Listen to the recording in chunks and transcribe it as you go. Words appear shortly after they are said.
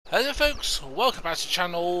Hello folks, welcome back to the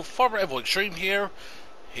channel. Farmer EnvoyXtreme here.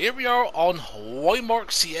 Here we are on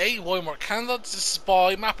Wymark CA, Wymark Canada. This is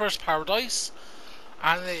by Mapper's Paradise,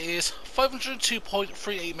 and it is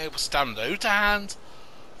 502.38 megabytes download. And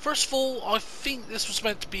first of all, I think this was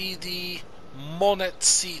meant to be the Monette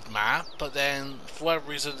Seed map, but then for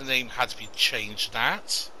whatever reason the name had to be changed to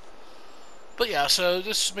that. But yeah, so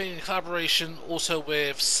this is made in collaboration also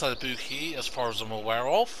with Salabuki, as far as I'm aware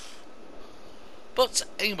of. But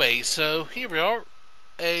anyway, so here we are,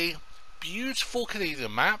 a beautiful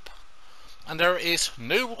Canadian map, and there is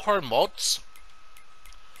no required mods.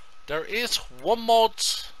 There is one mod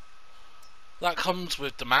that comes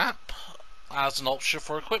with the map as an option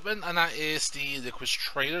for equipment, and that is the Liquids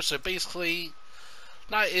Trader. So basically,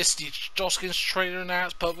 that is the Joskins Trader and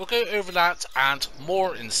that, but we'll go over that and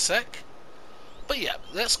more in a sec. But yeah,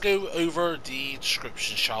 let's go over the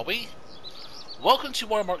description, shall we? Welcome to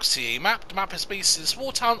Wymark CA map. The map is based in the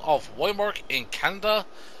small town of Wymark in Canada.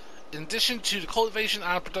 In addition to the cultivation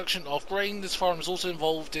and production of grain, this farm is also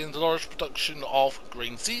involved in the large production of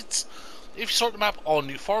grain seeds. If you start the map on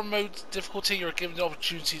new farm mode difficulty, you are given the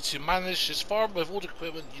opportunity to manage this farm with all the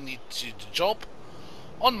equipment you need to do the job.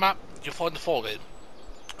 On the map, you'll find the following: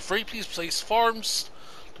 3 please place farms.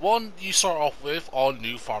 The one you start off with on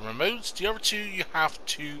new farmer modes. The other 2 you have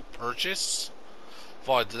to purchase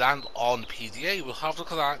via the land on the PDA. We'll have a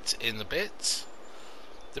look at that in a bit.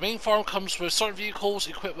 The main farm comes with certain vehicles,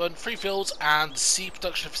 equipment, 3 fields, and the seed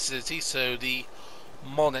production facility, so the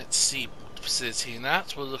Monette Seed facility and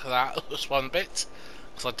that. We'll look at that just one bit,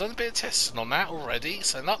 because I've done a bit of testing on that already,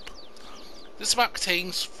 setting up. This map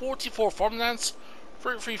contains 44 farmlands,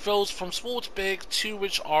 33 fields from small to big, 2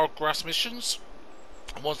 which are grass missions,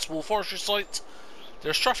 1 small forestry site.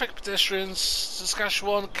 There's traffic, pedestrians,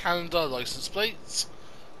 Saskatchewan, Canada license plates,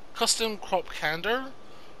 custom crop calendar,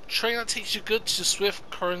 train that takes you good to Swift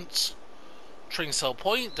Current train sell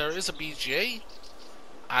point. There is a BGA,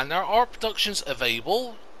 and there are productions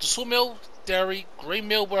available: the sawmill, dairy, grain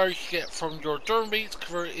mill, where you can get from your Durem wheat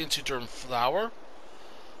converted into Durem flour.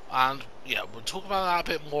 And yeah, we'll talk about that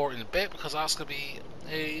a bit more in a bit, because that's going to be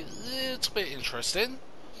a little bit interesting.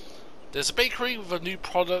 There's a bakery with a new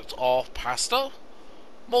product of pasta,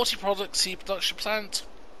 multi-product seed production plant,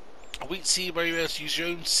 a wheat seed where you have to use your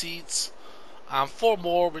own seeds, and 4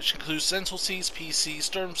 more, which includes lentil seeds, pea seeds,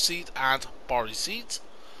 durum seed, and barley seeds,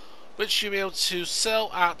 which you'll be able to sell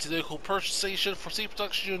at the local purchase station. For seed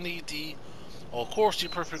production, you'll need of course, the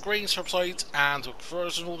appropriate grains, herbicides, and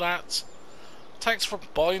fertilizer and all that. Tanks for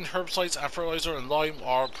buying herbicides and fertilizer and lime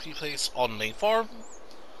are pre-placed on the main farm.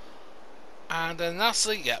 And then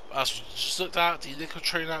lastly, yeah, as we just looked at, the liquid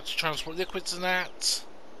trainer to transport liquids and that.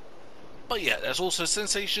 But yeah, there's also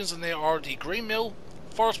sensations, and they are the grain mill,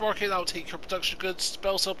 forest market that will take your production goods,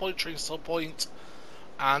 bell sell point, train sell point.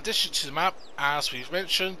 And in addition to the map, as we've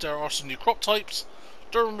mentioned, there are some new crop types: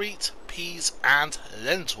 durum wheat, peas, and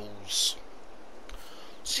lentils.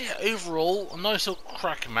 So yeah, overall, a nice little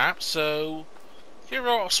cracking map. So here we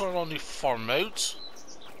are, starting on new farm modes.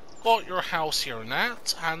 Got your house here and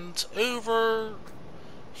that, and over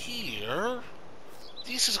here,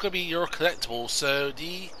 this is going to be your collectibles. So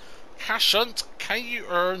the cash hunt: can you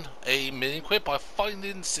earn £1 million by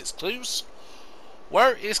finding 6 clues?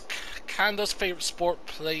 Where is Canada's favourite sport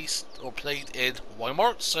played in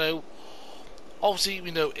Wymark? So obviously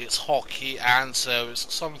we know it's hockey, and so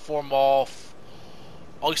it's some form of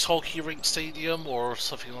ice hockey rink stadium or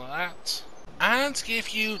something like that. And to give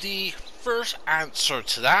you the first answer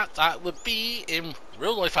to that, that would be, in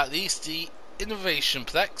real life at least, the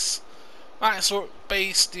Innovationplex. That's sort of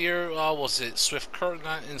based near, was it Swift Current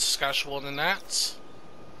in Saskatchewan and that.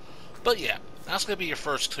 But yeah, that's going to be your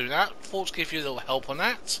first clue now. Thought to give you a little help on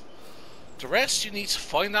that. The rest you need to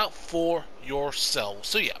find out for yourself.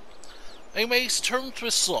 So yeah. Anyways, turn to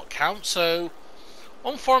a slot count. So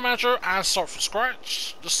on Farm Manager and start from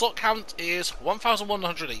scratch, the slot count is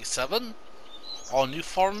 1,187. On new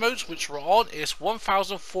farm modes, which we're on, is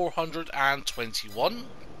 1,421.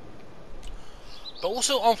 But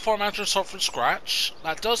also on Farm Manager start from scratch,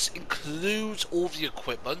 that does include all the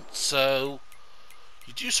equipment, so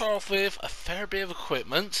you do start off with a fair bit of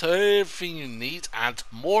equipment, everything you need and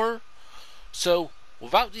more. So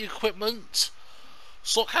without the equipment,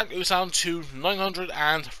 slot count goes down to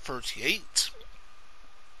 938.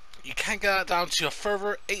 You can get that down to a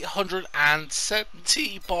further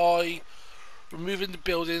 870 by removing the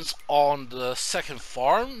buildings on the second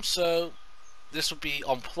farm. So this would be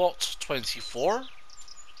on plot 24.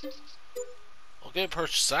 I'll go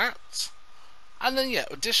purchase that. And then yeah,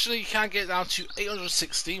 additionally you can get down to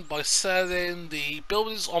 816 by selling the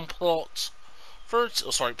buildings on plot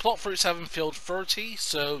plot 37, field 30,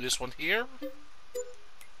 so this one here.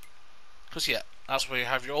 Because yeah, that's where you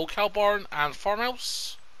have your old cow barn and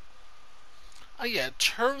farmhouse. And yeah,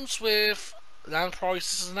 terms with land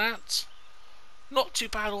prices and that, not too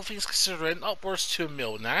bad all things considering, upwards to £1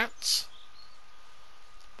 million that.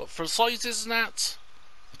 But for sizes and that,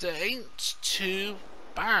 they ain't too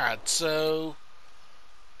bad, so...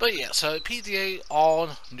 But yeah, so PDA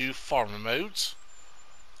on new farmer modes.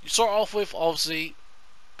 You start off with, obviously,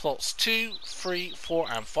 plots 2, 3,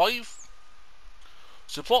 4 and 5.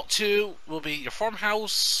 So plot 2 will be your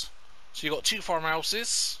farmhouse. So you got 2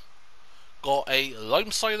 farmhouses. Got a lime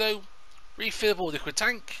silo, refillable liquid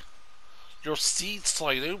tank, your seed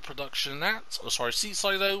silo production that, seed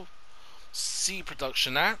silo, seed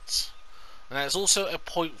production that, and there's also a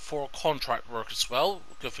point for contract work as well,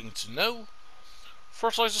 good thing to know.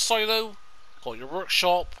 Fertilizer silo, got your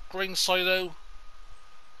workshop, grain silo,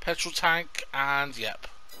 petrol tank, and yep.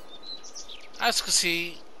 As you can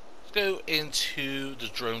see, go into the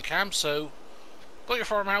drone cam, so got your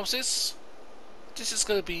farmhouses. This is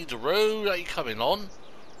going to be the road that you're coming on.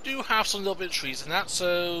 Do have some little bit of trees in that,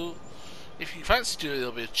 so if you fancy doing a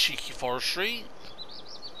little bit of cheeky forestry,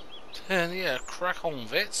 then yeah, crack on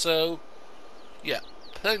with it. So yeah,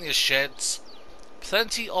 plenty of sheds,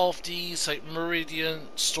 plenty of these like Meridian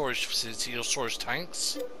storage facility or storage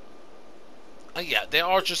tanks. And yeah, they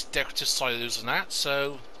are just decorative silos and that,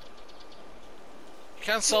 so you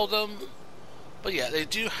can sell them, but yeah, they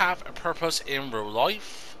do have a purpose in real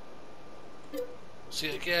life. So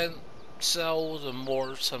again, sell them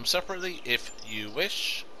some separately if you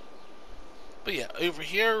wish. But yeah, over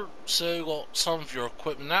here, so got some of your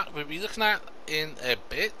equipment that we'll be looking at in a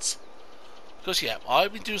bit. Because yeah,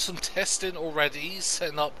 I've been doing some testing already,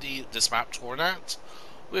 setting up this map tour that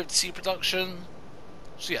with the seed production.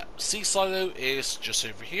 So yeah, seed silo is just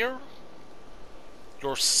over here.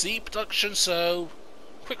 Your seed production, so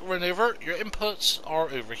quick run over, your inputs are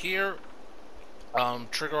over here.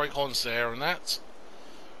 Trigger icons there and that.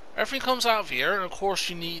 Everything comes out of here, and of course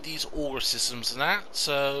you need these auger systems and that,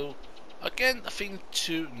 so again, a thing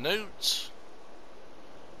to note.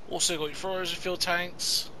 Also got your fertilizer field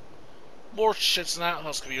tanks, more sheds and that,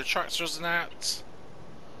 that's going to be your tractors and that.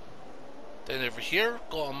 Then over here,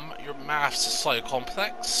 got your mass silo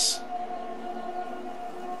complex.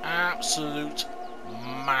 Absolute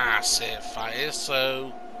massive that is,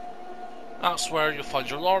 so that's where you'll find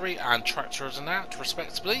your lorry and tractors and that,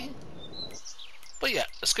 respectively. But yeah,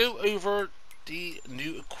 let's go over the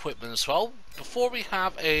new equipment as well, before we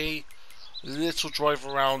have a little drive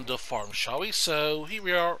around the farm, shall we? So here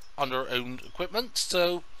we are under owned equipment.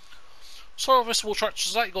 So start off with small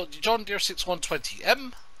tractors that you got the John Deere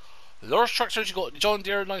 6120M. Large tractors you got the John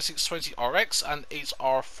Deere 9620RX and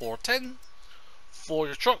 8R410. For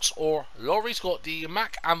your trucks or lorries you got the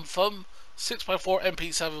Mack Anthem 6x4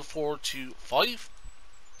 MP7425.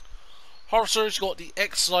 Harvesters you got the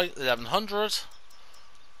X-Lite 1100.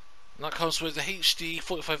 And that comes with the HD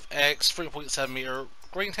 45X 3.7 meter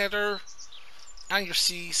grain header and your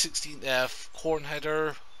C16F corn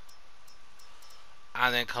header,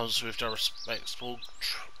 and then comes with the respectable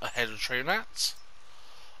header tray mats.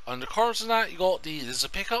 Under cars and that you got the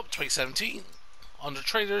Lizard Pickup 2017. Under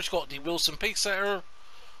trailers you got the Wilson Pace Setter,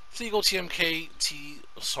 Fleagle TMK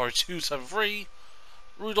 273,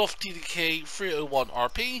 Rudolph TDK 301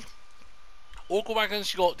 RP. Auger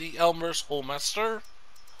wagons you got the Elmer's Wholemaster.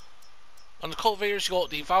 On the cultivators you got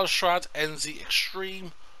the Valstrad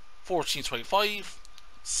EnvoyXtreme 1425.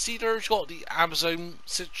 Seeders you got the Amazon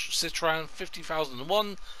Citran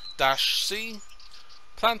 50001-C.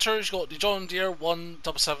 Planters you got the John Deere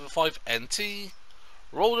 1775 NT.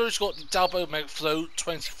 Rollers you got the Dalbo Megaflow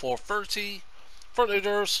 2430. Front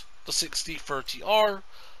loaders the 6030R.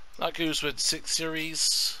 That goes with the 6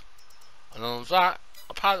 series. And on that,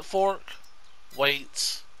 a pallet fork,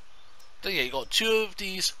 weight. Then yeah, you got 2 of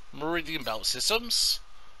these Meridian belt systems,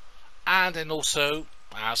 and then also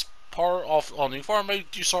as part of on new farm mode,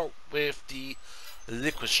 you start with the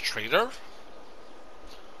liquid trader.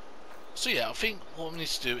 So yeah, I think what we need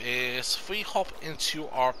to do is if we hop into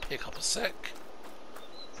our pickup a sec,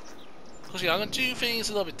 because yeah, I'm going to do things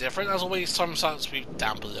a little bit different. As always, time starts to be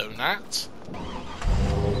down below that.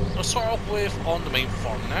 I'll start off with on the main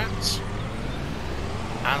farm net,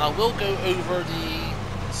 and I will go over the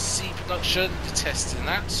seed production, the testing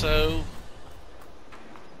that. So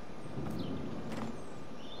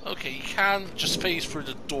okay, you can just phase through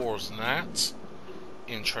the doors and that.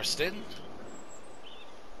 Interesting.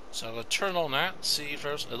 So I'm going to turn on that, see if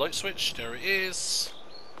there's a light switch. There it is.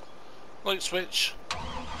 Light switch.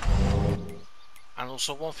 And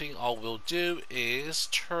also one thing I will do is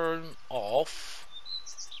turn off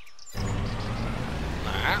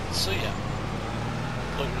that. So yeah,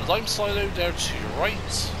 got your lime silo there to your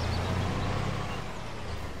right.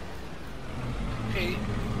 Okay,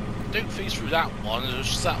 don't phase through that one. There's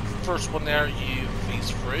just that first one there you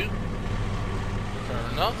phase through.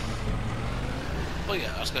 Fair enough. But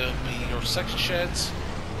yeah, that's going to be your section sheds.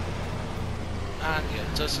 And yeah,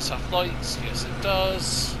 does this have lights? Yes, it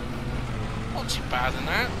does. Not too bad in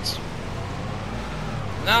that.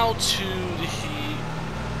 Now to the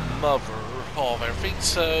mother of everything.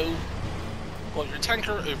 So, got your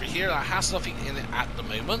tanker over here that has nothing in it at the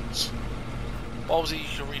moment. Obviously,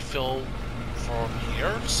 you can refill from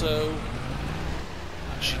here. So,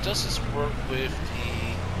 actually, does this work with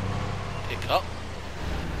the pickup?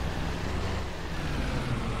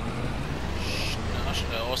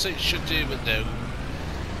 No, I'll say it should do, but no.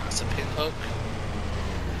 That's a pin hook.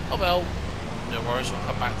 Oh well, no worries, we'll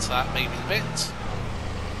come back to that maybe in a bit.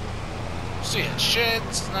 So yeah,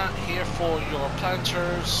 sheds, that here for your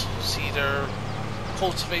planters, seeder,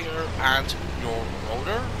 cultivator, and your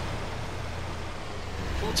roller.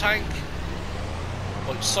 Full tank.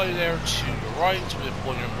 Got your side there to your right with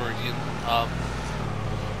one of your Meridian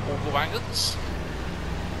auger wagons.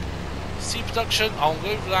 Seed production, I'll go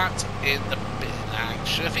over that in a bit.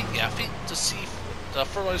 Actually, I think to see the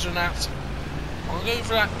fertilizer and that, I'll go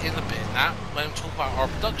over that in a bit now when we talk about our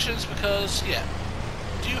productions, because yeah,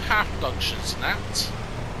 we do have productions in that.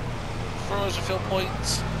 Fertilizer fill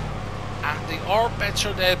points, and they are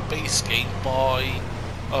better than base game by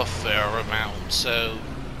a fair amount. So,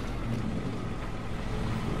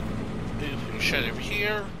 open your shed over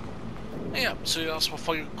here. Yeah, so that's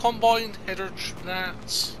for your combine header.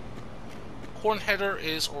 That corn header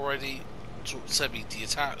is already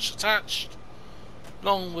semi-detached, attached,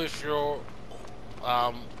 along with your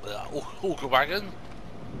auger wagon.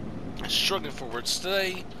 Struggling forwards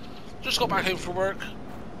today. Just got back home from work.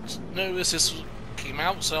 Noticed this came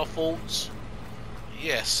out, so I thought,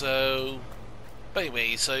 yeah. So, but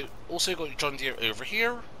anyway, so also got your John Deere over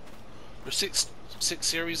here. Your six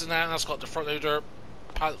series in that. And that's got the front loader,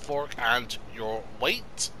 pallet fork, and your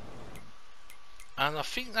weight. And I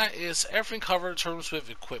think that is everything covered in terms with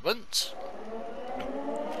equipment.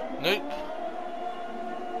 Nope.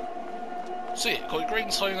 So yeah, got your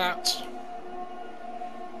grain sign that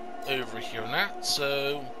over here and that.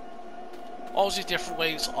 So obviously different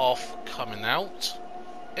ways of coming out.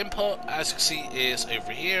 Input, as you can see, is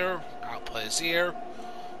over here. Output is here.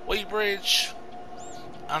 Weighbridge.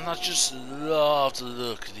 And I just love the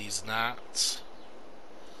look of these and that.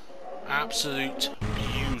 Absolute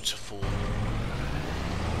beautiful.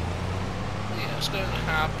 Yeah, it's going to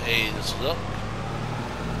have a little look.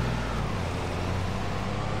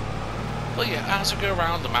 But yeah, as we go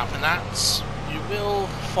around the map and that, you will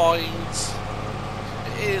find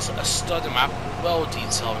it is a stunning map, well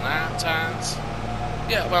detailed in that, and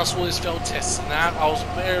yeah, when I saw this field tests in that, I was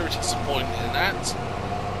very disappointed in that.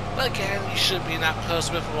 But again, you should be in that because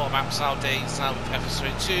with a lot of maps nowadays, now with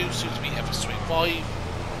FS22, soon to be FS25,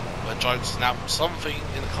 where Giants announced something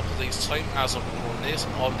in a couple of days' time as I'm recording this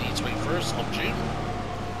on the 21st of June.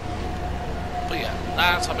 But yeah,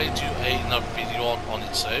 that I may do another video on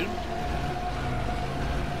its own.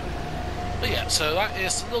 But yeah, so that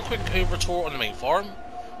is a little quick over tour on the main farm.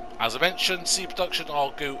 As I mentioned, seed production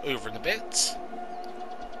I'll go over in a bit.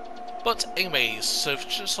 But anyways, so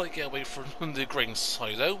just like get away from the grain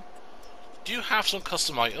silo, do you have some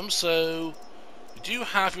custom items? So you do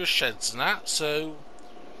have your sheds and that. So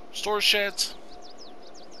storage shed,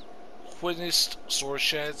 witnessed storage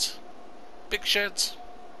shed, big shed,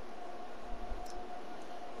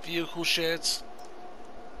 vehicle shed,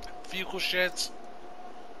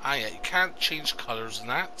 ah yeah, you can't change colours in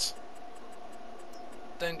that.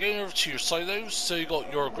 Then going over to your silos, so you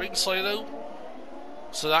got your grain silo,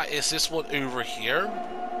 so that is this one over here.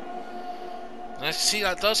 And as you see,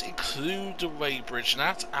 that does include the weighbridge and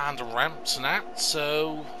that, and the ramps and that,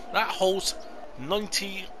 so that holds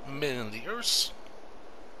 90 milliliters.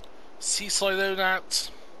 Sea silo that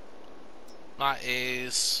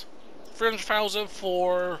is 300,000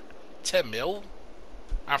 for 10 mil,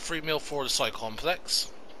 and 3 mil for the side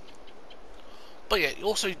complex. But yeah, you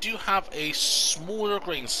also do have a smaller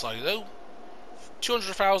grain silo,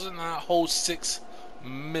 200,000, that holds 6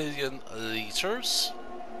 million litres.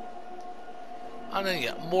 And then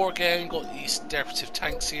yeah, more again, got these decorative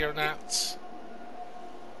tanks here and that.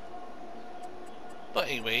 But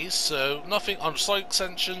anyways, so nothing under side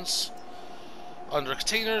extensions. Under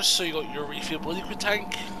containers, so you got your refillable liquid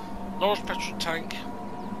tank, large petrol tank,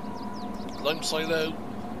 lime silo,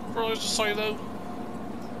 fertilizer silo.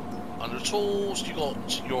 Under tools, you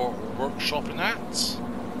got your workshop in that.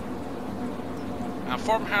 And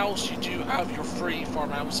farmhouse, you do have your free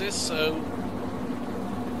farmhouses, so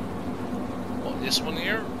got this one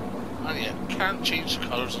here. And yeah, can't change the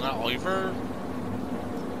colours on that either.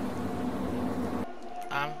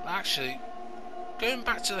 And actually, going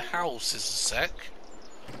back to the houses a sec,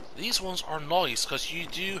 these ones are nice because you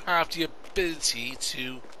do have the ability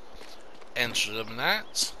to enter them in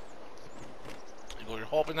that. You got your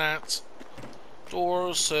hob in that.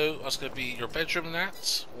 Doors, so that's going to be your bedroom in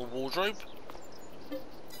that, or wardrobe.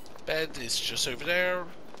 Bed is just over there.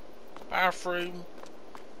 Bathroom.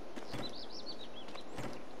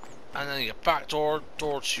 And then your back door,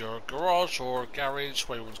 door to your garage or garage,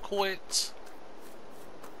 whatever you want to call it.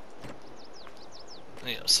 And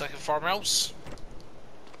you got a second farmhouse.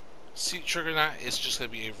 Seat trigger that is just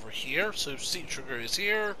going to be over here. So seat trigger is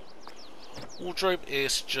here. Wardrobe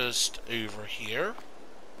is just over here.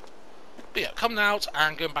 But yeah, coming out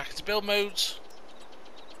and going back into build mode.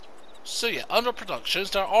 So yeah, under productions,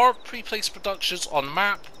 there are pre-placed productions on the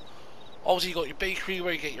map. Obviously you got your bakery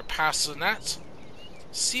where you get your pastas and that.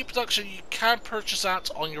 Seed production, you can purchase that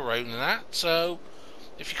on your own and that. So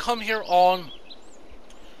if you come here on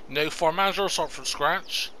Farm Manager, start from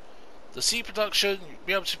scratch, the seed production you'll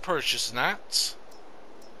be able to purchase in that.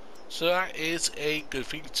 So that is a good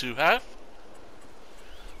thing to have.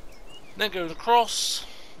 Then going across,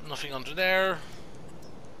 nothing under there,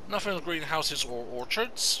 nothing on the greenhouses or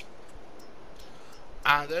orchards.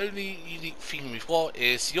 And the only unique thing we've got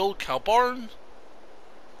is the old cow barn.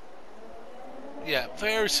 Yeah,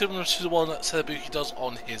 very similar to the one that Celebuki does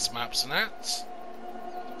on his maps and that.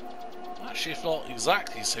 Actually, if not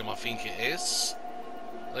exactly the same, I think it is.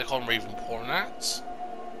 Like on Ravenport and that.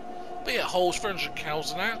 But yeah, holds 300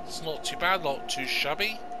 cows and that. It's not too bad, not too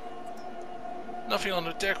shabby. Nothing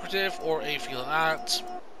under decorative or anything like that.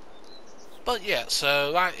 But yeah,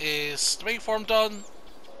 so that is the main farm done.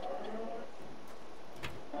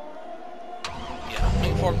 Yeah,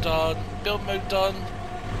 main farm done, build mode done.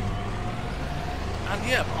 And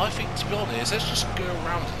yeah, I think to be honest, let's just go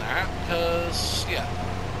around in that, because yeah,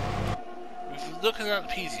 we've looking at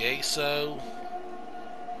the PDA, so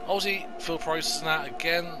obviously fill prices and that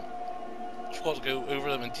again, forgot to go over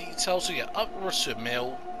them in detail, so yeah, upwards to a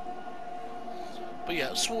mil. But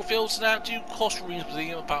yeah, small fields and that do cost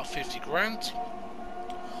reasonably about 50 grand.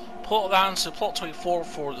 Plot of land, so plot 24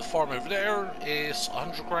 for the farm over there is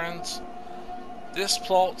 100 grand. This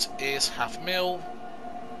plot is half a mil.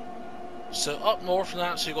 So up north from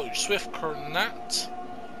that, so you've got your Swift Current and that.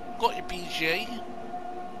 Got your BGA,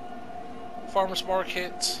 Farmers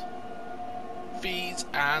Market, Feeds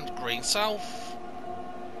and Grain South.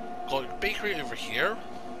 Got your bakery over here.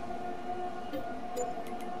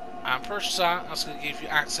 And purchase that, that's going to give you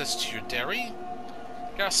access to your dairy,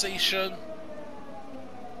 gas station,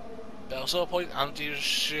 Bell Sell Point and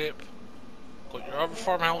dealership. Got your other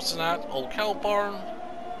farmhouse and that, old cow barn.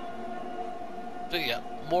 But yeah,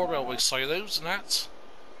 more railway silos and that.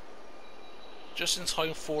 Just in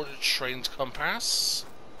time for the train to come past.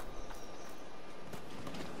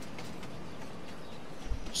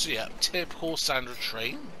 So yeah, typical standard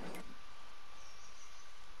train.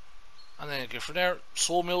 And then you go from there,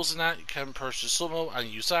 sawmills and that, you can purchase a sawmill and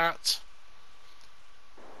use that.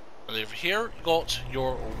 And over here, you got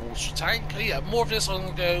your water tank. And yeah, more of this I'm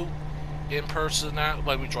going to go in person and that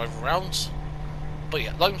when we drive around. But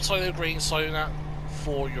yeah, lime silo, grain silo and that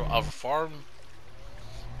for your other farm.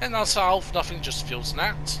 And down south, nothing, just fields and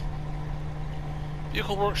that.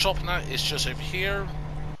 Vehicle workshop and that is just over here.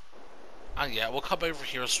 And yeah, we'll come over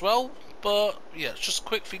here as well. But yeah, just a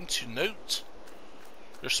quick thing to note.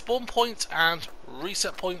 Your spawn point and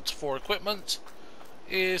reset point for equipment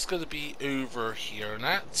is going to be over here and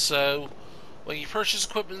that. So when you purchase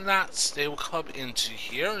equipment and that, they will come into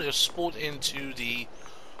here. They'll spawn into the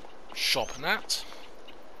shop and that.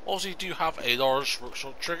 Also, you do have a large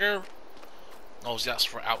workshop trigger. Obviously, that's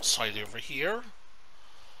for outside over here.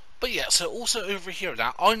 But yeah, so also over here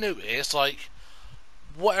now, I noticed like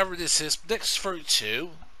whatever this is, next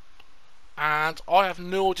 32. And I have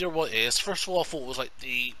no idea what it is. First of all, I thought it was like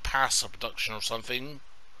the pasta production or something.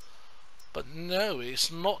 But no,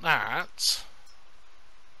 it's not that.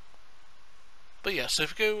 But yeah, so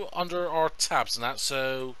if we go under our tabs and that,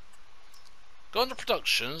 so go under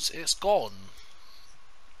productions, it's gone.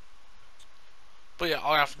 But yeah,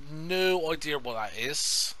 I have no idea what that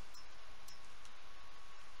is.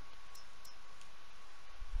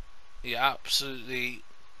 Yeah, absolutely.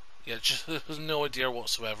 Yeah, just no idea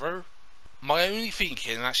whatsoever. My only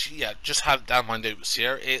thinking, actually, yeah, just had it down my notes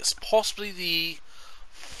here, it's possibly the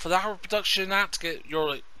flower production in that to get your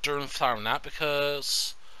like Durem flour in that,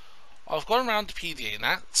 because I've gone around the PDA in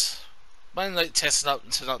that, been like testing out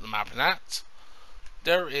and setting up the map in that,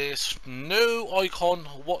 there is no icon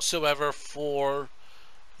whatsoever for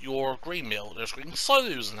your grain mill. There's grain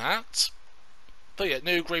silos and that, but yeah,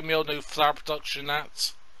 no grain mill, no flour production and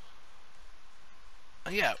that.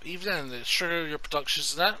 And yeah, even then, the sugar your production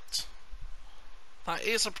is that. That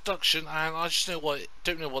is a production, and I just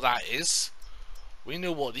don't know what that is. We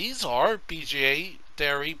know what these are: BGA,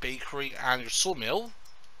 dairy, bakery, and your sawmill.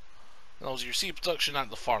 And also your seed production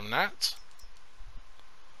and the farm and that.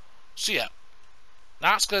 So yeah,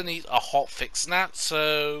 that's going to need a hot fix in that,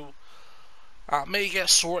 so that may get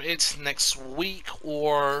sorted next week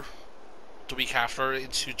or the week after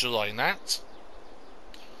into July and that.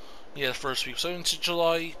 Yeah, the first week so into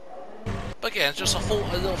July. But again, just a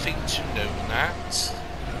little thing to note in that.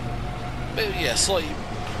 But yeah, slightly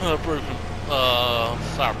broken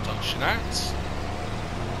flour production that.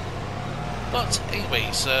 But anyway,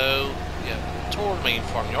 so yeah, toward the main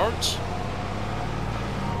farmyard.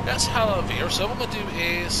 Let's head over here. So what I'm going to do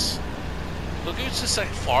is we'll go to the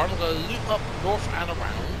second farm. I'm going to loop up north and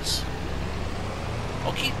around.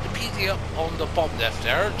 I'll keep the PDA up on the bottom left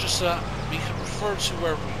there, just so that we can refer to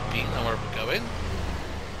where we've been and where we're going.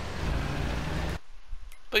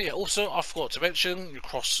 But yeah, also I forgot to mention your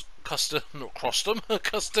custom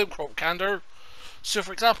crop calendar. So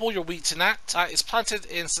for example, your wheat and that is planted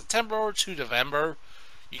in September to November.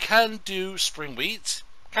 You can do spring wheat,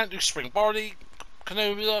 can't do spring barley.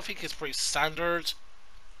 Canola, I think it's pretty standard.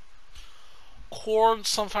 Corn,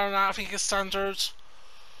 sunflower, I think is standard.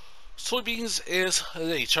 Soybeans is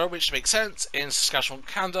later, which makes sense. In Saskatchewan,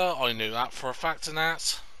 Canada, I know that for a fact in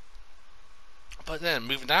that. But then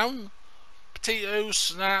moving down,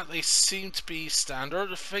 potatoes, that they seem to be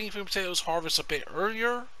standard. If anything, potatoes harvest a bit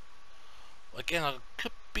earlier. Again, I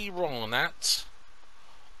could be wrong on that.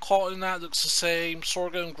 Cotton, that looks the same.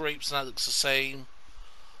 Sorghum, grapes, that looks the same.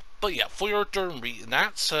 But yeah, for your Durem wheat and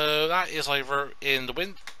that, so that is either in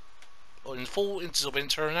the fall into the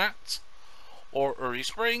winter and that, or early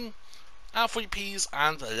spring. And for your peas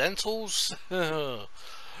and lentils,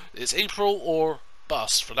 it's April or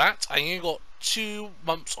bust for that. And you got 2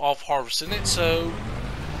 months of harvest in it, so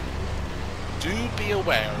do be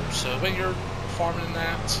aware. So when you're farming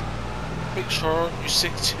that, make sure you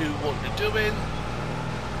stick to what you're doing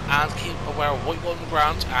and keep aware of what you got on the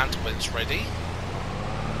ground and when it's ready.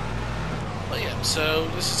 But yeah, so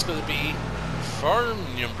this is going to be farm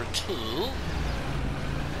number 2.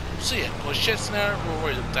 So yeah, got sheds in there, we've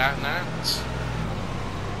already looked at that.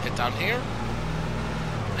 Head down here.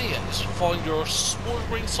 And yeah, just find your small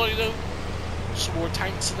grain silo, small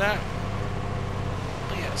tanks in that.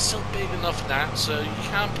 But yeah, it's still big enough in that, so you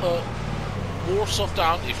can put more stuff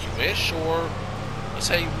down if you wish, or let's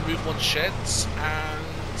say remove one of the sheds and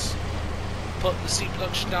put the seed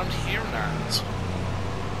production down here and that.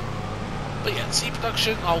 But yeah, seed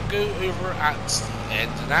production I'll go over at the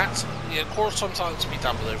end of that. Yeah, of course sometimes it'll be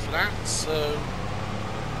down below for that, so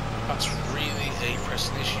if that's really a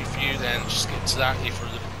pressing issue for you, then just get to that if you're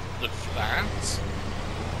looking for that.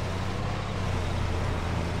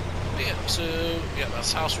 But yeah, so yeah,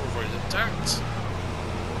 that's house we've already looked at.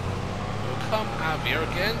 We'll come out here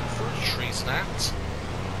again for the trees and that.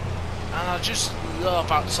 And I just love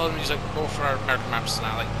about some of these like North American maps and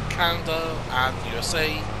that, like Canada and the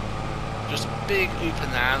USA. Just big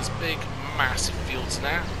open lands, big massive fields and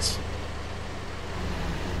that.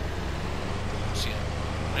 So yeah,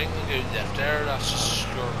 I'm going to go left there, that's just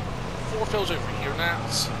your 4 fields over here and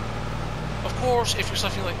that. Of course, if you're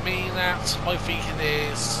something like me and that, my thinking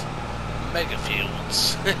is mega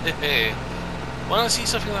fields. When I see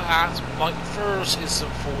something like that, my first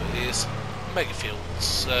instant thought is mega fields.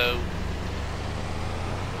 So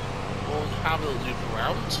we'll have a little loop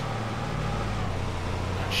around.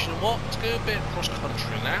 You know what, let's go a bit cross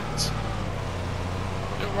country in that.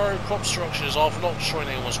 Don't worry, crop structures off, we're not destroying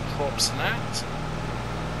anyone's crops in that.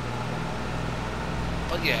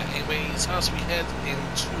 But yeah, anyways, as we head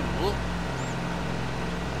into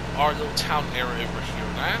our little town area over here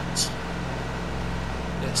in that,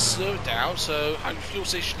 let's slow it down. So have your fuel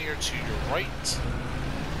station here to your right.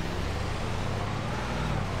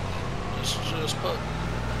 Just put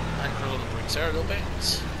anchor on the brakes there a little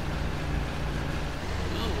bit.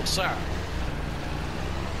 What's that?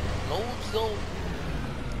 No, no.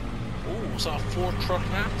 Oh, is that a Ford truck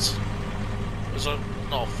net? Is it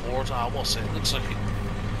not a Ford? What's it? It looks like it.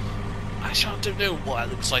 Actually, I don't know what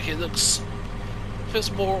it looks like. It looks.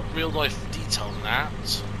 There's more real life detail than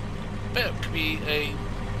that. But it could be a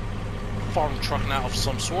farm truck net of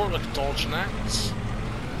some sort, like a Dodge net.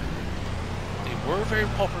 They were very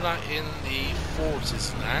popular in the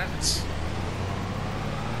 40s and that.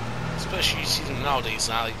 Especially you see them nowadays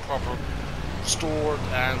now, like proper stored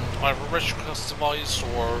and either retro customized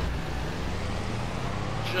or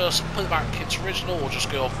just put it back to its original, or just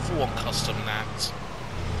go full on custom that.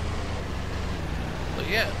 But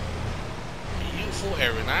yeah, beautiful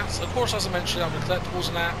area in that. Of course, as I mentioned, I'm the collectibles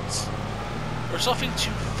in that. There's nothing to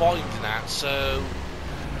find in that, so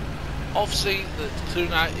obviously the clue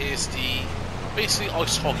in that is the basically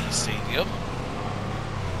ice hockey stadium.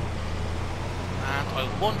 And I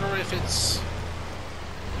wonder if it's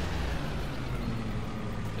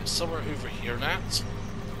somewhere over here in that.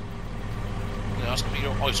 Yeah, that's going to be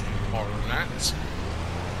your ice cream parlor in that.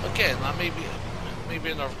 Again, that may be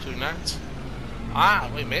another clue in that. Ah,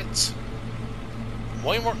 wait a minute.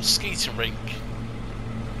 Wymark skating rink.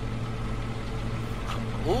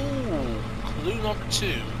 Ooh, clue number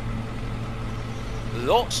 2.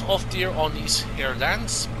 Lots of deer on these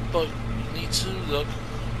hairlands, but you need to look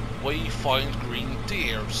where you find green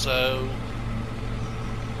deer. So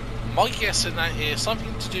my guess in that is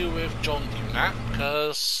something to do with John Deere now,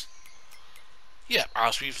 because yeah,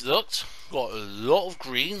 as we've looked, got a lot of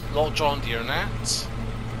green, a lot of John Deere nats.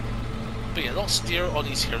 But yeah, lots of deer on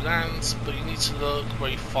these here lands, but you need to look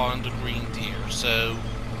where you find the green deer. So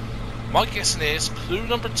my guessing is clue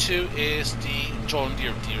number 2 is the John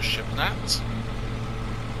Deere dealership in that.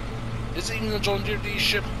 Is it even a John Deere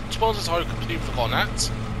dealership? To be honest, I completely forgot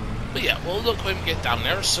that. But yeah, we'll look when we get down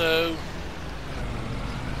there. So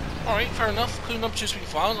alright, fair enough. Clue number 2 has been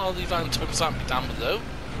found. I'll leave that in timestamp down below.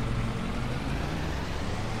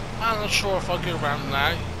 I'm not sure if I go around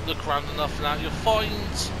now, look around enough now, you'll find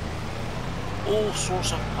all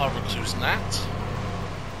sorts of other clues in that.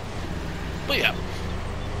 But yeah,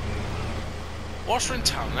 whilst we're in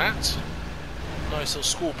town that, nice little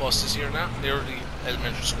school buses here now, near the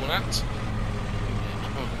elementary school that.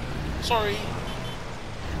 Sorry.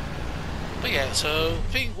 But yeah, so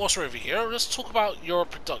I think whilst we're over here, let's talk about your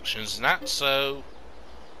productions and that. So,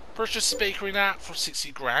 purchase a bakery and that for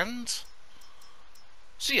 60 grand.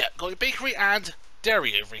 So yeah, got your bakery and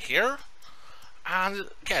dairy over here.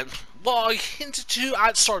 And again, what I hinted to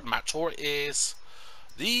at the start of the match tour is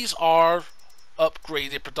these are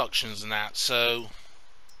upgraded productions and that. So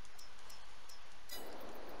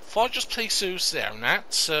if I just place those there and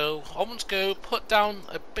that, so I want to go put down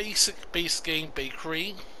a basic base game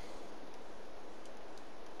bakery.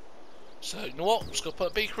 So you know what, I'm just going to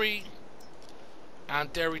put a bakery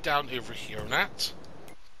and dairy down over here and that.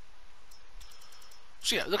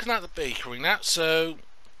 So yeah, looking at the bakery and that, so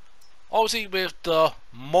obviously with the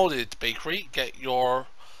modded bakery, get your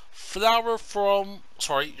flour from,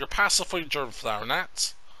 your pasta from German flour and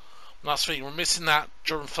that. And that's the thing, we're missing that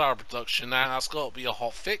German flour production now, that's got to be a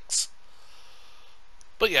hot fix.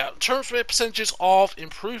 But yeah, in terms of percentages of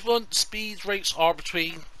improvement, speed rates are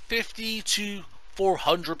between 50 to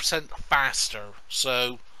 400% faster.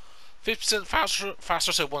 So 50%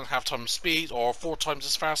 faster, so 1.5 times speed, or 4 times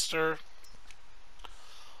as faster.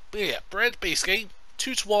 But yeah, bread base game,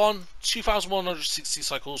 2 to 1, 2,160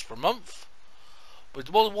 cycles per month. With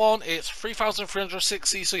the modern one, it's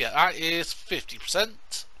 3,360, so yeah, that is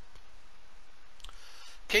 50%.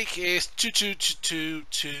 Cake is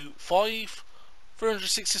 2,2,2,2,5,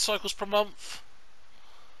 360 cycles per month.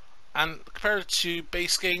 And compared to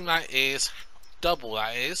base game, that is double,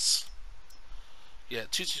 that is. Yeah,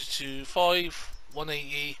 2,2,2,5,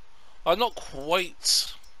 180. Not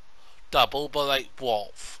quite double, but like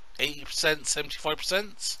what? 80%,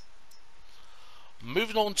 75%.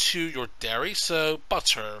 Moving on to your dairy, so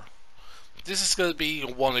butter. This is going to be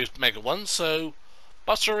one of those mega ones. So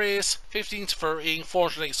butter is 15 to 13,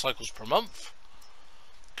 408 cycles per month.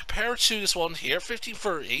 Compared to this one here, 15,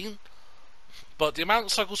 13, but the amount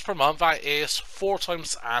of cycles per month, that is 4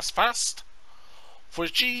 times as fast. For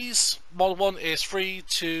the cheese, model 1 is 3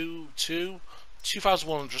 to 2,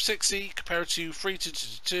 2,160, compared to 3 to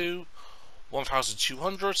 2,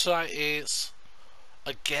 1,200, so that is,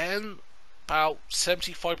 again, about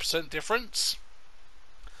 75% difference.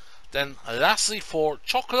 Then lastly for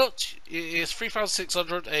chocolate, it is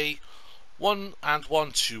 3,600, a 1 and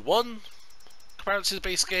 1 to 1. Compared to the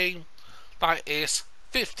base game, that is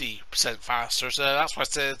 50% faster, so that's why I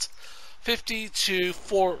said 50 to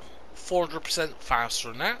 400% faster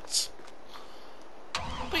than that.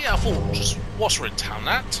 But yeah, I thought just whilst we're in town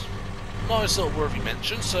that, nice little worthy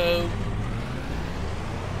mention, so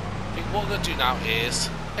I think what I'm going to do now is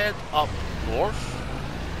head up north.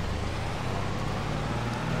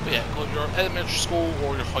 But yeah, got your elementary school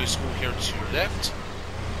or your high school here to your left.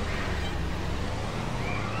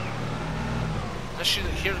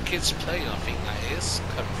 Actually, hear the kids playing, I think that is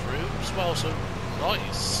coming through as well, so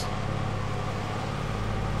nice.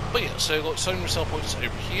 But yeah, so got some result points over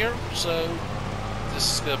here, so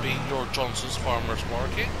this is going to be your Johnson's Farmers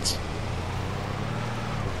Market.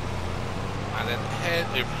 And then head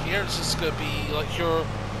over here, this is going to be like your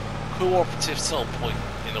cooperative sell point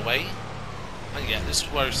in a way. And yeah, this is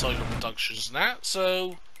where you sell your productions and that.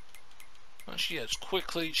 So actually, yeah, just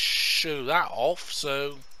quickly show that off.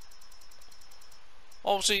 So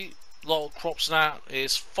obviously, a lot of crops and that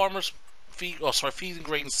is farmers feed and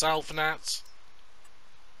grain south and that.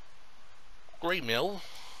 Grain mill.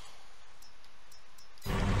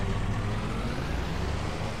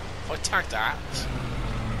 If I tag that,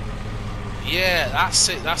 yeah, that's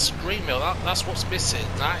it. That's grain mill. That's what's missing.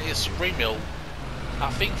 That is grain mill. I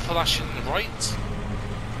think flashing right.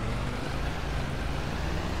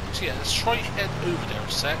 So yeah, let's try head over there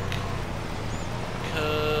a sec.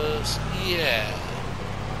 Because yeah,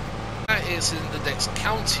 that is in the next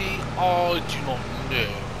county. I do not know.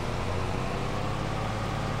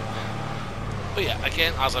 But yeah,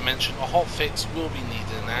 again, as I mentioned, a hot fix will be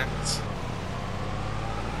needed in that.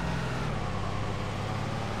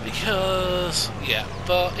 Because, yeah,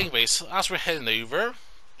 but anyways, as we're heading over,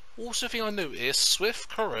 also thing I noticed, Swift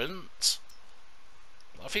Current,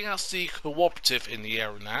 I think that's the cooperative in the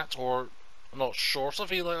area in that, or I'm not sure,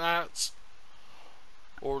 something like that,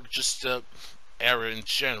 or just the area in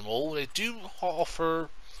general. They do offer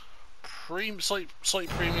slight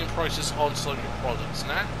premium prices on some of your products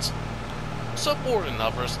and that. Some more than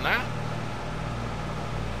others and that.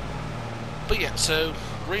 But yeah, so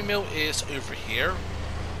grain mill is over here.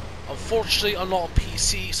 Unfortunately, I'm not on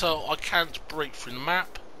PC, so I can't break through the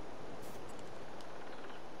map.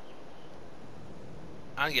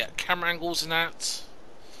 And yeah, camera angles and that.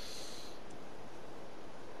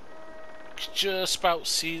 Just about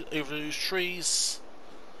see over those trees.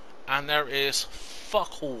 And there is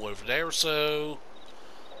fuck all over there, so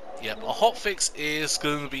yep, a hotfix is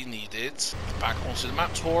going to be needed. Back onto the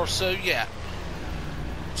map tour, so yeah.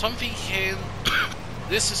 So I'm thinking,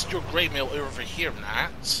 this is your grain mill over here,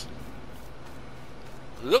 Nat.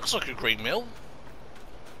 Looks like a grain mill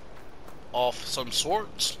of some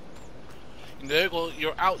sort. You know, got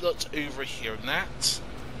your outlet over here, Nat.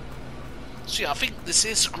 So yeah, I think this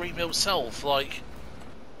is a grain mill itself. Like,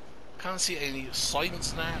 can't see any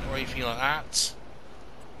signs in that or anything like that.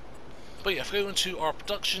 But yeah, if we go into our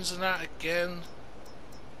productions and that again.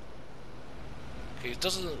 Okay, it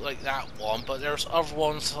doesn't look like that one, but there's other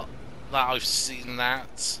ones that I've seen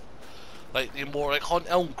that. Like the more like on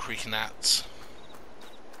Elm Creek and that.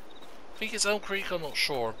 I think it's Elm Creek, I'm not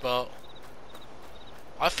sure, but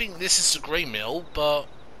I think this is a grain mill, but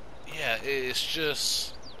yeah, it's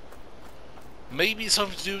just maybe it's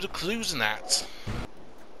something to do with the clues in that.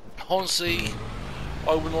 Honestly,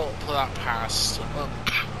 I would not put that past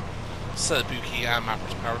Celebuki and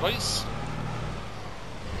Mapper's Paradise.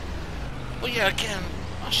 But yeah, again,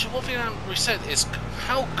 actually one thing I haven't really said is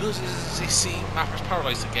how good is to see Mapper's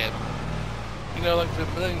Paradise again? You know, like the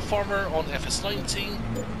Millennium Farmer on FS19.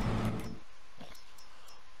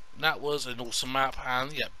 That was an awesome map,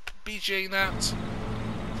 and yeah, BJ that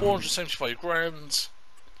 475 grand.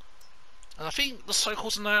 And I think the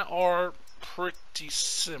cycles in that are pretty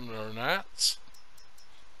similar in that.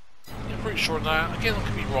 Yeah, pretty sure in that. Again, I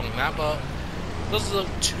could be wrong in that, but it doesn't look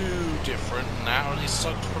too different in that, or at least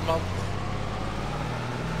cycles per month.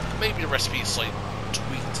 Maybe the recipe is like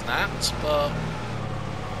tweaked in that, but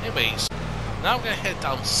anyways, now we're going to head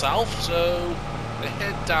down south, so we're going to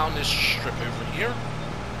head down this strip over here.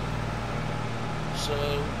 So,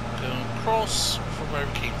 going across from where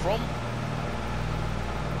we came from.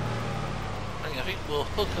 And I think we'll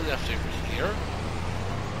hook a left over here.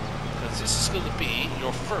 Because this is going to be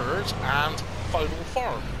your third and final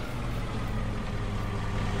farm.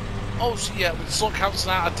 Oh, so yeah, with the slot counts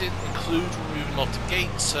and that, I didn't include removing off the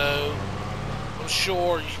gate, so I'm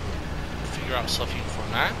sure you can figure out something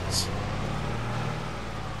from that.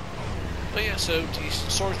 But yeah, so the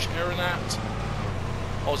storage area and that.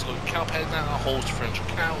 Also got cow pen and that, a whole differential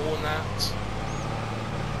cattle and that.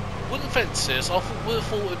 Wooden fences, I would have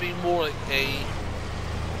thought it would be more like a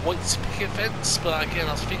white picket fence, but again,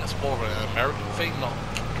 I think that's more of an American thing, not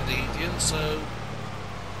Canadian, so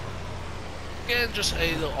again, just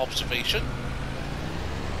a little observation.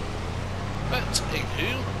 But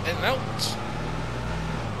anywho, in and out.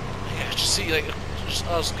 Yeah, just see like just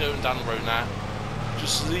us going down the road now.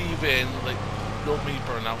 Just leaving like not many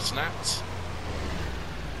burnouts and that.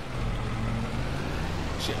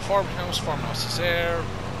 So yeah, farmhouse is there.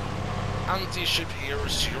 And the ship here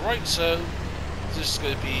is to your right, so this is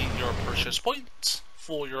going to be your purchase point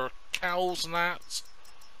for your cows and that.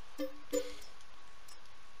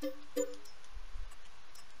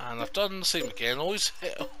 And I've done the same again, always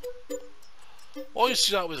always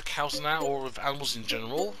do that with cows and that, or with animals in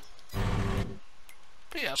general.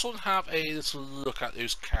 But yeah, I just want to have a little look at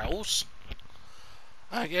those cows.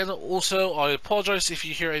 Again, also, I apologise if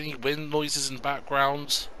you hear any wind noises in the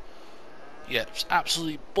background. Yeah, it's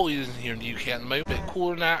absolutely boiling here in the UK at the moment. A bit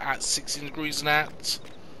cooler now at 16 degrees and that.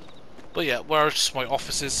 But yeah, where just my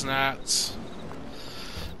office is and that.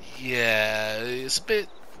 Yeah, it's a bit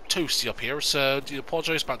toasty up here, so I do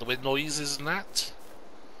apologise about the wind noises and that.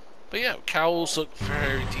 But yeah, cows look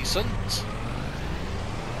very decent.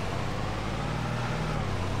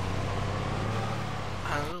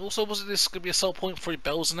 And also, wasn't this going to be a sell point for your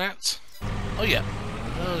bells and that? Oh yeah,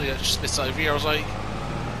 just missed over here. I was like,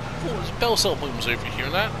 oh, the bell sell point was over here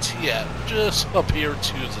and that. Yeah, just up here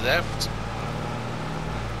to the left.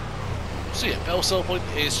 So yeah, bell sell point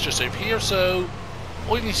is just over here, so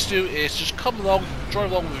all you need to do is just come along,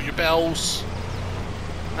 drive along with your bells.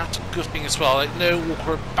 And that's a good thing as well, like no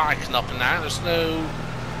awkward backing up and that, there's no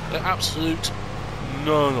absolute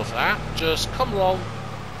none of that. Just come along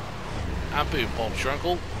and boom, Bob's your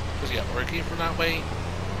uncle. Because yeah, we're came from that way.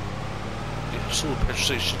 Yeah, just a little petrol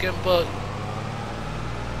station again, but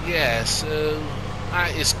yeah, so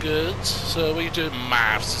that is good. So when you're doing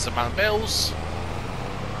maths, it's the amount of bells.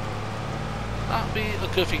 That'd be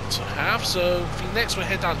a good thing to have. So for next we'll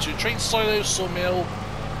head down to train silo, sawmill,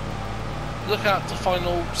 look at the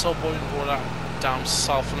final sell point or that down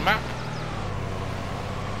south on the map.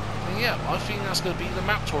 And yeah, I think that's going to be the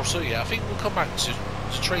map tour. So yeah, I think we'll come back to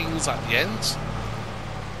trains at the end.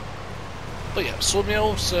 But yeah,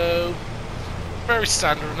 sawmill, so very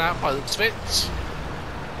standard in that by the looks of it.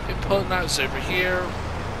 Input that is over here.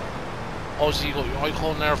 Obviously you got your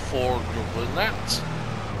icon there for your wood net.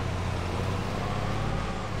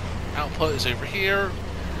 Output is over here.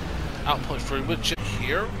 Output for wood chip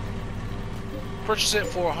here. Purchase it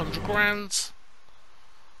for 100 grand.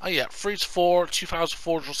 And yeah, 3 to 4,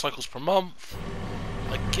 2,400 cycles per month.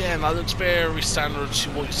 Again, that looks very standard to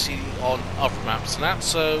what you see on other maps and that.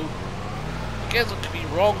 So again, it could be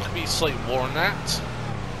wrong, could be slightly more than that.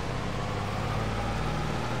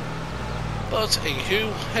 But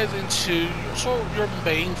anywho, head into sort of your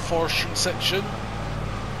main forestry section,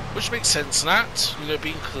 which makes sense in that, you know,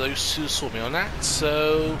 being close to the sawmill and that.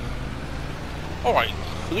 So, alright,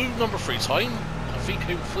 clue number 3 time, I think,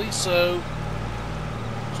 hopefully. So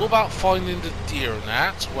it's all about finding the deer and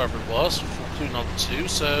that, wherever it was, for clue number 2.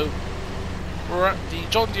 So we're at the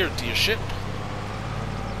John Deere dealership.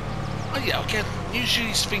 And yeah, again, usually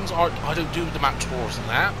these things I don't do the map tours and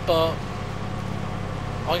that, but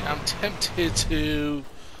I am tempted to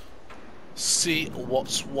see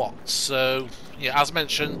what's what. So yeah, as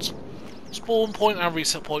mentioned, spawn point and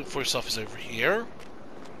reset point for yourself is over here.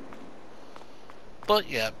 But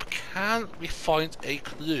yeah, can we find a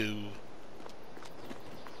clue?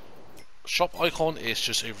 Shop icon is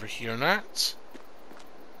just over here and that.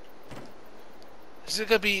 Is it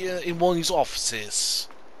going to be in one of these offices?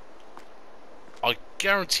 I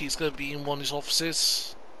guarantee it's going to be in one of these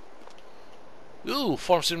offices. Ooh,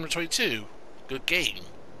 Farm Simulator 22. Good game.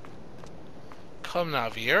 Come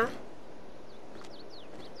out of here.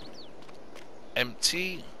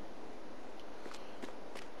 Empty.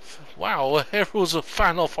 Wow, everyone's a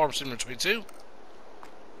fan of Farm Simulator 22.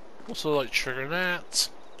 Also like trigger that.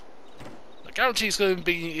 I guarantee it's going to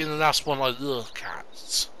be in the last one I look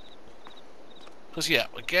at. Because yeah,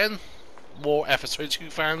 again, more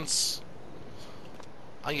FS22 fans.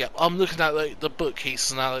 And yeah, I'm looking at like the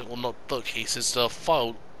bookcases now, like, well not bookcases, the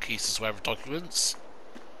file cases, whatever, documents.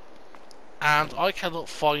 And I cannot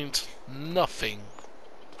find nothing.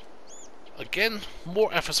 Again,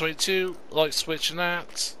 more FS22, light switch and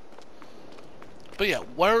that. But yeah,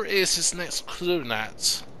 where is this next clue in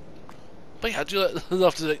that? But yeah, I do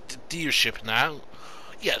love the dealership now.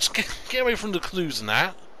 Yeah, just get away from the clues and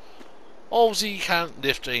that. Obviously you can't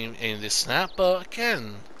lift any of this and that, but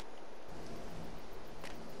again,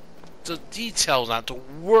 the details and the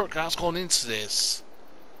work that's gone into this,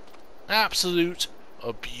 absolute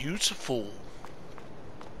beautiful.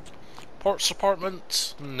 Parts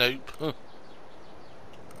department, nope.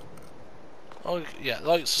 Oh yeah,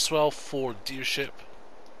 lights as well for dealership.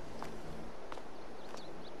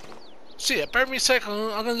 So yeah, bear with me a second,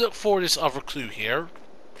 I'm going to look for this other clue here.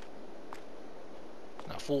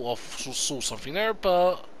 I thought I saw something there,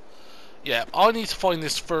 but yeah, I need to find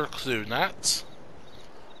this third clue in that.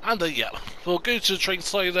 And yeah, we'll go to the train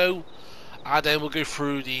silo, and then we'll go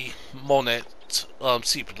through the Monette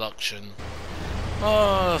seed production.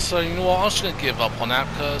 So you know what, I'm just going to give up on that,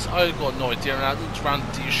 because I've got no idea, and I looked around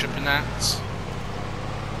the dealership in that.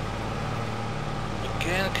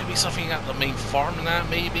 Again, it could be something at the main farm in that,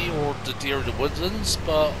 maybe, or the Deere of the Woodlands,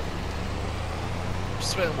 but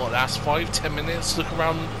spent what, last 5-10 minutes looking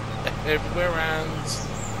around everywhere, and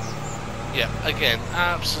yeah, again,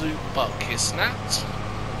 absolute butt kiss that.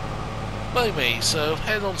 But anyway, so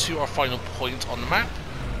head on to our final point on the map.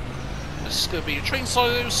 This is going to be your train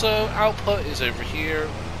silo, so output is over here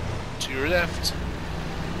to your left.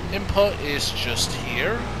 Input is just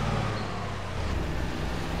here.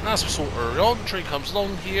 And as we saw early on, the train comes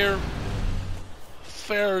along here.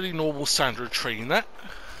 Fairly normal standard train that.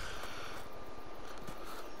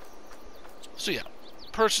 So yeah,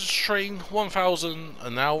 purchase train 1,000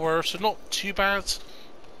 an hour, so not too bad.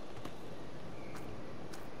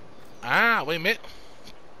 Ah, wait a minute.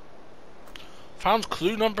 Found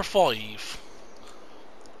clue number 5.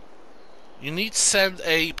 You need to send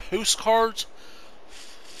a postcard,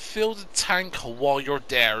 fill the tank while you're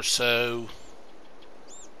there, so...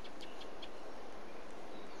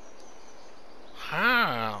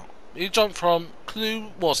 Ah, you jumped from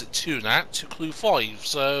clue, was it 2 that, to clue 5,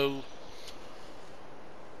 so...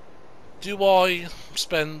 Do I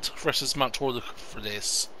spend the rest of this month looking for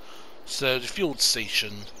this? So, the fuel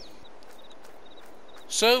station.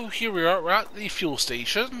 So, here we are, we're at the fuel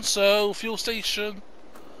station. So, fuel station,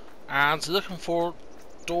 and looking for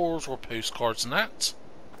doors or postcards and that.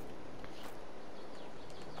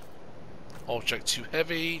 Object too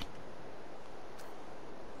heavy.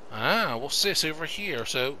 Ah, what's this over here?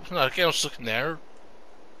 So, no, again, I was looking there.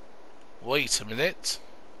 Wait a minute.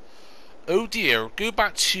 Oh dear, go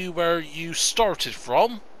back to where you started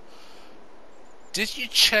from. Did you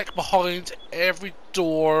check behind every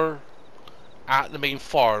door at the main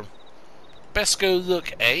farm? Best go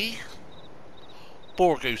look, eh?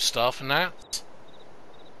 Borgo stuff and that.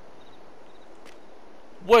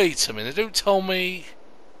 Wait a minute, don't tell me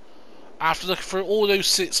after looking for all those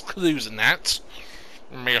 6 clues and that,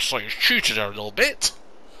 may I say it's cheated there a little bit.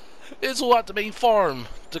 It's all at the main farm,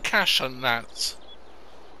 the cash and that.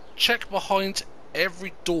 Check behind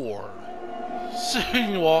every door. So you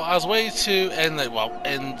know what, as a way to end the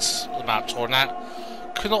map tour and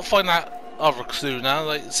that, could not find that other clue now.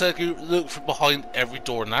 Like it said, you look for behind every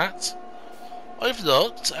door and that. I've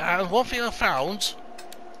looked, and one thing I found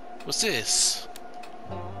was this.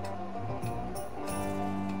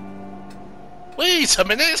 Wait a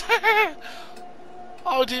minute!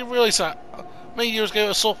 Oh, I didn't realise that. Many years ago,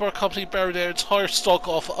 a software company buried their entire stock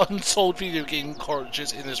of unsold video game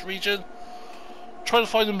cartridges in this region. Try to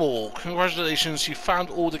find them all. Congratulations, you found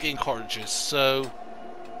all the game cartridges. So...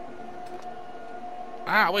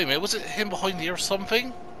 Ah, wait a minute, was it him behind here or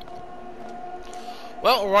something?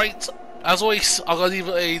 Well, alright. As always, I'm going to leave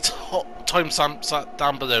a timestamp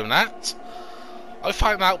down below that. I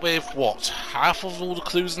found out with, what, half of all the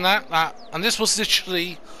clues in that? And this was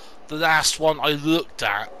literally the last one I looked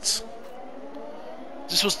at.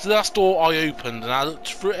 This was the last door I opened, and I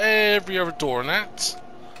looked through every other door in that.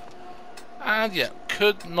 And yeah,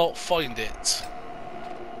 could not find it.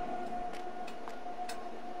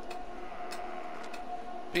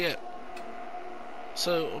 But yeah.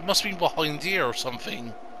 So, it must be behind here or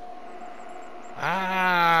something.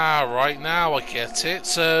 Ah, right now I get it.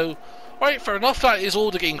 So, right, fair enough, that is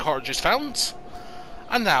all the game cartridges found.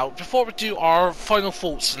 And now, before we do our final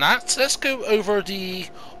thoughts on that, let's go over the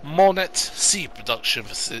Monette Seed production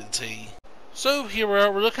facility. So here we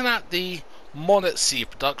are, we're looking at the Monette Seed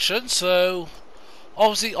production. So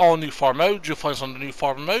obviously all new farm mode, you'll find some of the new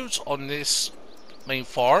farm modes on this main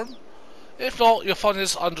farm. If not, you'll find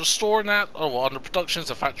this under store net, or under productions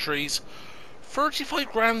and factories.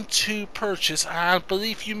 35 grand to purchase, and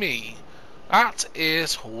believe you me, that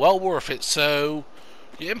is well worth it. So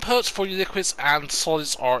your inputs for your liquids and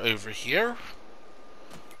solids are over here.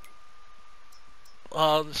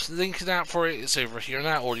 The link in that for it is over here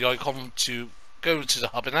now, or the icon to go to the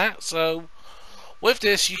hub in that. So with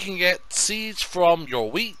this you can get seeds from your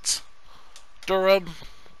wheat, Durem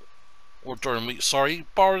wheat, sorry,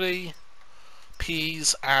 barley,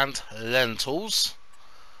 peas and lentils.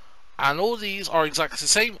 And all these are exactly the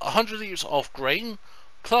same, 100 litres of grain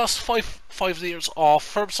plus 5 litres of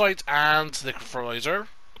herbicide and liquid fertilizer.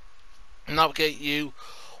 And that will get you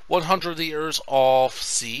 100 litres of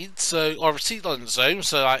seeds, so or seed on its own,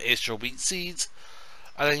 so that is your wheat seeds.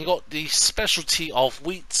 And then you got the specialty of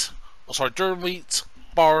wheat, durum wheat,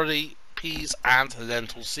 barley, peas and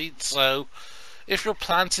lentil seeds. So if you're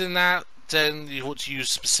planting that, then you want to use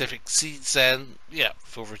specific seeds, then yeah,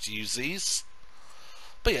 feel free to use these.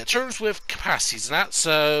 But yeah, terms with capacities and that,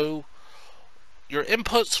 so your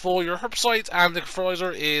inputs for your herbicide and the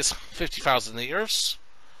fertilizer is 50,000 litres.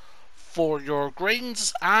 For your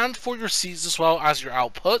grains and for your seeds as well as your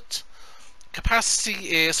output,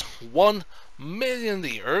 capacity is 1 million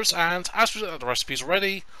litres, and as we look at the recipes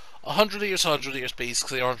already, 100 litres, 100 litres,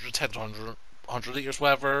 basically 110 to 100 litres,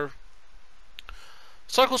 whatever.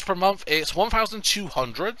 Cycles per month is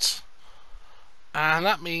 1,200, and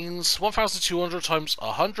that means 1,200 times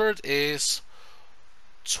 100 is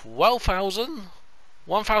 12,000.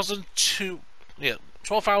 1,002, yeah,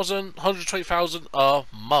 12,000, 120,000 a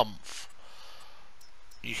month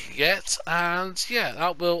you can get, and yeah,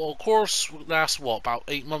 that will of course last what, about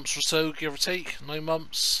 8 months or so, give or take, 9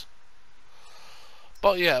 months.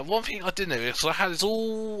 But yeah, one thing I did notice, because I had this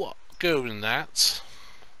all going in that,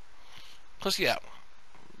 because yeah,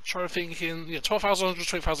 trying to think, yeah, 12,000,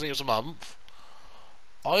 120,000 euros a month,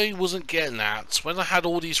 I wasn't getting that. When I had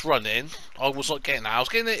all these running, I was not getting that. I was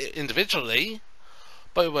getting it individually.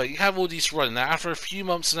 By the way, you have all these running now after a few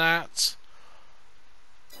months of that.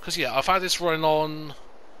 Because yeah, I've had this running on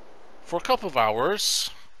for a couple of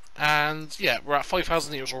hours. And yeah, we're at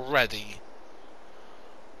 5,000 litres already.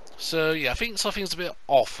 So yeah, I think something's a bit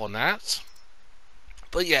off on that.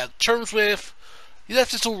 But yeah, terms with, you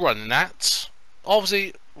left it all running that.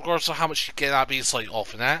 Obviously, regardless of how much you get, that'd be slightly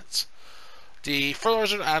off in that. The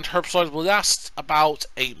fertilizer and herbicide will last about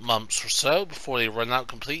 8 months or so before they run out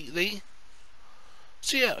completely.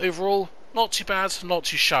 So yeah, overall, not too bad, not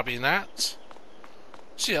too shabby in that.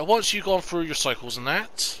 So yeah, once you've gone through your cycles and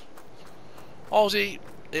that, obviously,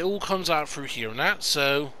 it all comes out through here and that,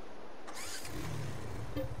 so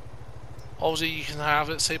obviously you can have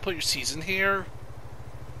it, say, put your seeds in here.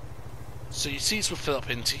 So your seeds will fill up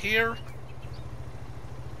into here.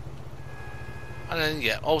 And then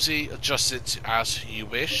yeah, obviously adjust it as you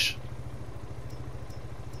wish.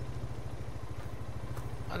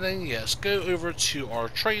 And then yes, go over to our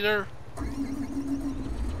trailer.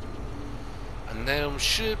 And then we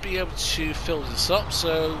should be able to fill this up,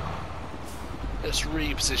 so let's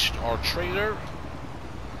reposition our trailer.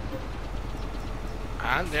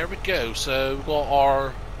 And there we go, so we've got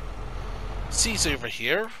our seeds over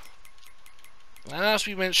here. And as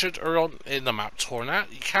we mentioned earlier on in the map tour,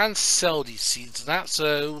 you can sell these seeds and that,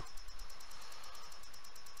 so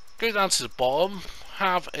go down to the bottom,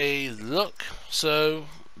 have a look. So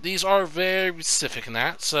these are very specific in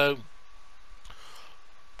that, so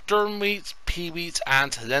durum wheat, pea wheat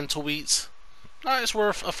and lentil wheat, that is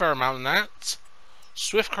worth a fair amount in that.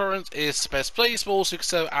 Swift Current is the best place, but also you can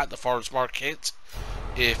sell at the farmers market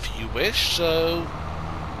if you wish. So,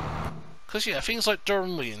 because yeah, things like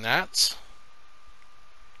durum wheat and that,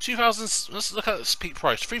 2,000, let's look at this peak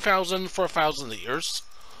price, 3,000 for 1,000 litres.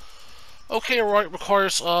 Okay, alright,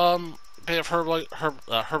 requires a bit of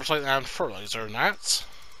herbicide and fertilizer in that.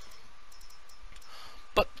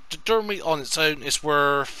 But the durum wheat on its own is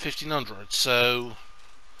worth 1,500, so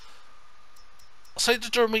I'll say the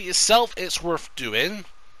durum wheat itself, it's worth doing.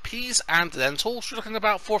 Peas and lentils, you're looking at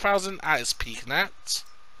about 4,000 at its peak in that.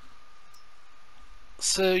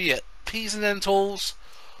 So yeah, peas and lentils,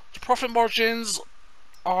 the profit margins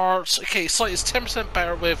are, okay, slightly is 10%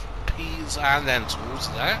 better with peas and lentils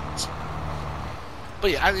than that.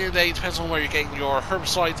 But yeah, at the end of the day, it depends on where you're getting your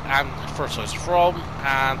herbicide and fertilizer from,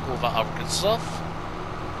 and all that other good stuff.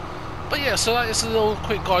 But yeah, so that is a little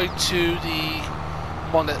quick guide to the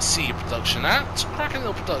Monette Seed production at. Cracking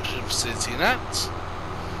little production facility in that.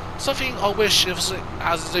 Something I wish it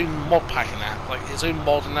has its own mod pack in that, like its own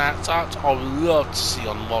mod in that. I would love to see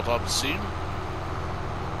on the mod up soon.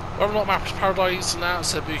 Whether or not Mapper's Paradise and that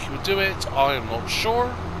said Buki would do it, I am not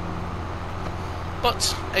sure.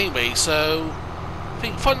 But anyway, so I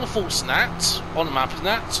think final thoughts in that, on the map in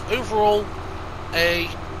that, overall a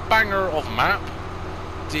banger of a map.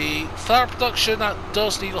 The flower production, that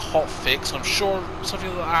does need a hot fix. I'm sure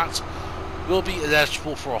something like that will be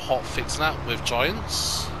eligible for a hot fix in that with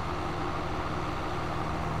giants.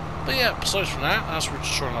 But yeah, besides from that, as we're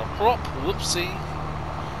destroying our crop, whoopsie,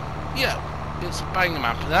 yeah, it's a banger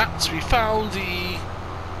map in that. So we found the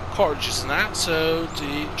cartridges in that, so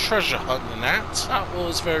the treasure hunt in that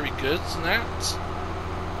was very good in that.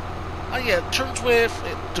 And yeah, in terms with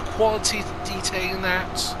the quality, the detail in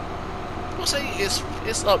that, I'll say it's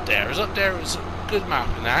up there. It's up there. It's a good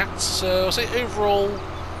map in that. So I'll say overall,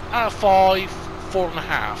 out of 5,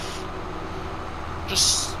 4.5.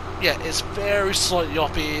 Just yeah, it's very slightly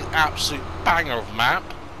off being an absolute banger of a map.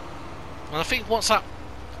 And I think once that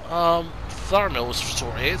flour mill is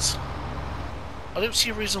sorted, I don't see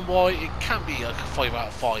a reason why it can't be like a 5 out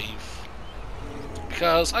of 5.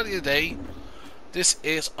 Because at the end of the day, this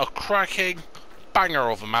is a cracking banger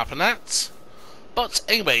of a map and that. But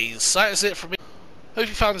anyways, that is it for me. Hope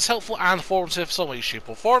you found this helpful and informative in some way, shape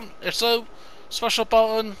or form. If so, smash that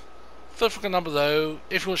button, feel free to comment down below.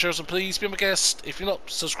 If you want to share some, please be my guest. If you're not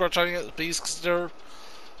subscribed to the channel yet, please consider.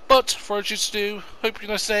 But for you to do, hope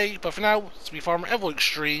you're nice day. But for now, it's me, Farmer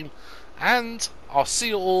EnvoyXtreme, and I'll see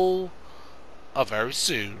you all very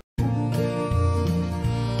soon.